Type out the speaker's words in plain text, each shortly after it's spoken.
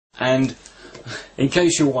And in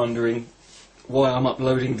case you're wondering why I'm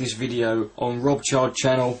uploading this video on Rob Chard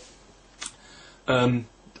channel,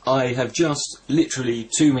 I have just literally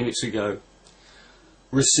 2 minutes ago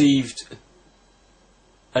received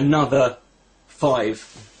another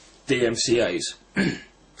 5 DMCAs.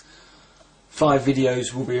 5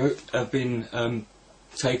 videos have been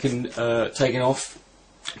taken off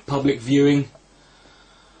public viewing.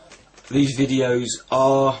 These videos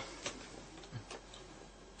are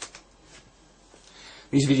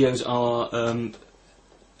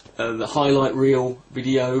the highlight reel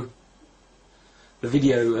video, the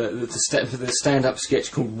video, the stand-up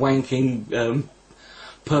sketch called Wanking,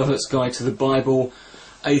 Pervert's Guide to the Bible,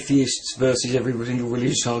 Atheists versus every single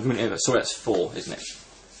religious argument ever. So that's 4, isn't it?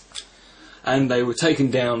 And they were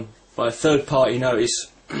taken down by a third-party notice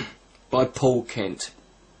by Paul Kent.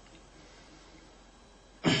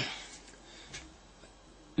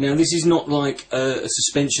 Now, this is not like a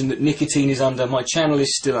suspension that nicotine is under. My channel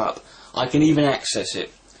is still up. I can even access it.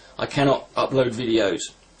 I cannot upload videos.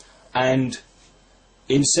 And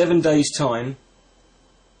in 7 days' time,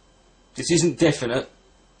 this isn't definite,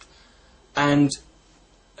 and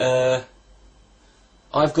I've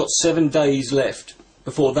got 7 days left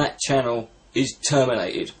before that channel is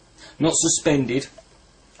terminated. Not suspended.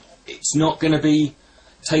 It's not going to be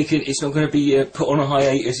taken. It's not going to be put on a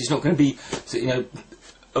hiatus. It's not going to be, you know,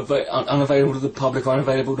 unavailable to the public or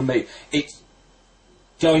unavailable to me. It's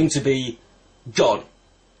going to be gone.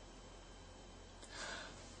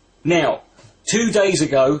 Now, 2 days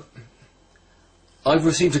ago, I've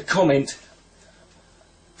received a comment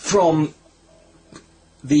from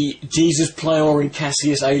the Jesus Pliorin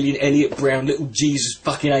Cassius alien Elliot Brown, little Jesus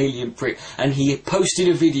fucking alien prick, and he posted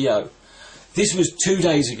a video. This was 2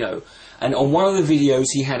 days ago, and on one of the videos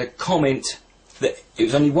he had a comment that, it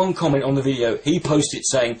was only one comment on the video, he posted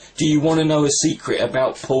saying, "Do you want to know a secret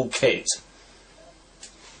about Paul Kent?"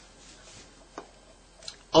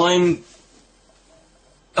 I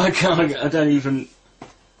don't even,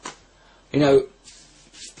 you know,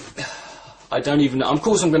 I don't even know. Of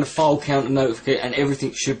course I'm going to file count and notificate and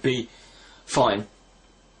everything should be fine.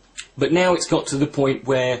 But now it's got to the point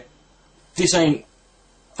where this ain't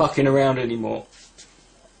fucking around anymore.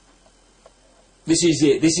 This is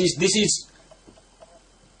it. This is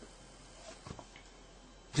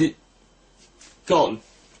gone.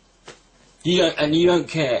 You don't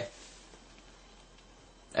care.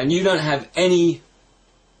 And you don't have any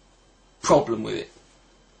problem with it.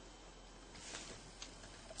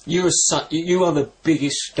 You are the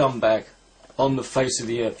biggest scumbag on the face of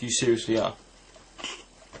the earth. You seriously are.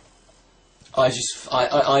 I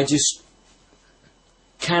just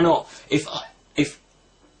cannot. If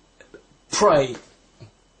pray,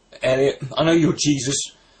 Elliot, I know you're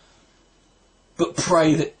Jesus, but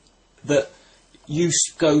pray that you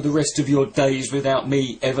go the rest of your days without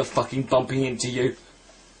me ever fucking bumping into you.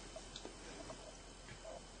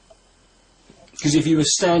 Because if you were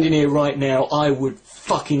standing here right now, I would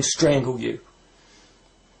fucking strangle you.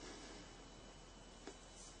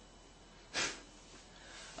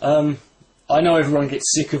 I know everyone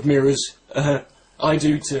gets sick of mirrors. I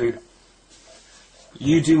do too.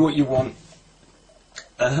 You do what you want.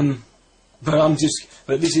 But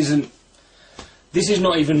this isn't. This is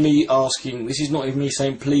not even me asking. This is not even me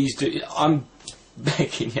saying, please do. I'm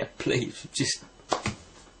begging you, please, just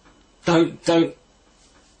don't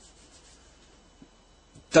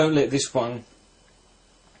let this one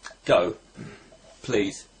go,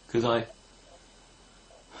 please, because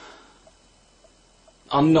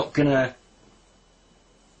I'm not gonna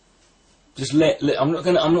just I'm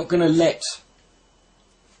not gonna let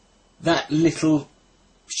that little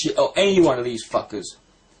shit, or any one of these fuckers,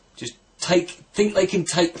 just think they can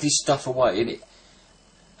take this stuff away, innit?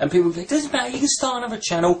 And people think, doesn't matter, you can start another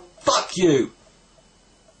channel. Fuck you.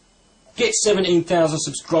 Get 17,000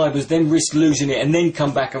 subscribers, then risk losing it, and then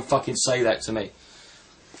come back and fucking say that to me.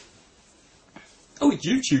 Oh, it's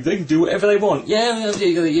YouTube, they can do whatever they want. Yeah,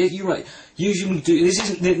 you're right. YouTube do. This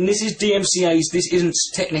is DMCA's. This isn't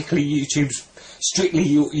technically strictly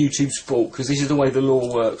YouTube's fault, because this is the way the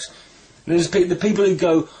law works. And there's the people who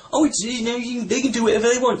go, oh, it's, you know, they can do whatever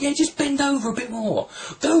they want. Yeah, just bend over a bit more.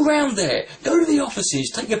 Go round there. Go to the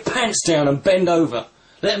offices. Take your pants down and bend over.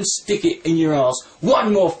 Let them stick it in your ass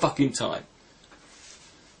one more fucking time.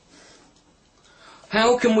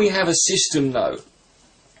 How can we have a system, though,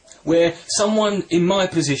 where someone in my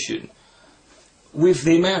position, with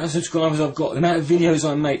the amount of subscribers I've got, the amount of videos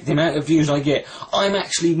I make, the amount of views I get, I'm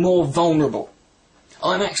actually more vulnerable.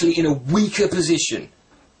 I'm actually in a weaker position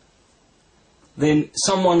than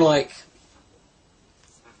someone like...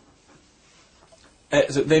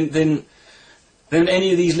 than than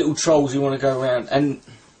any of these little trolls who want to go around. And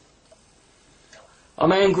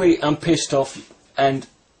I'm angry, I'm pissed off, and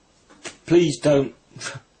please don't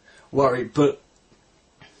worry, but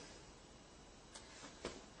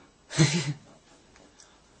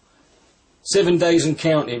seven days and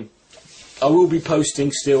counting. I will be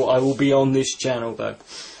posting still. I will be on this channel though,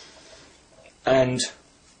 and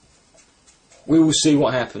we will see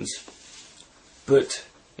what happens. But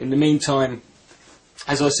in the meantime,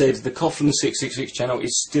 as I said, the Coughlan666 channel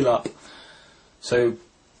is still up, so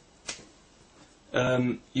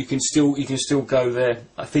you can still go there.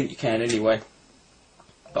 I think you can anyway.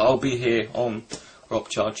 But I'll be here on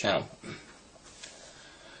Rockchard channel.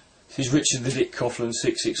 This is Richard the Dick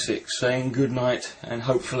Coughlan666 saying good night, and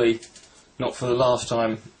hopefully not for the last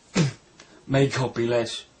time. May God be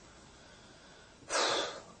less.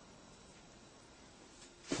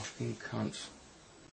 Fucking cunts.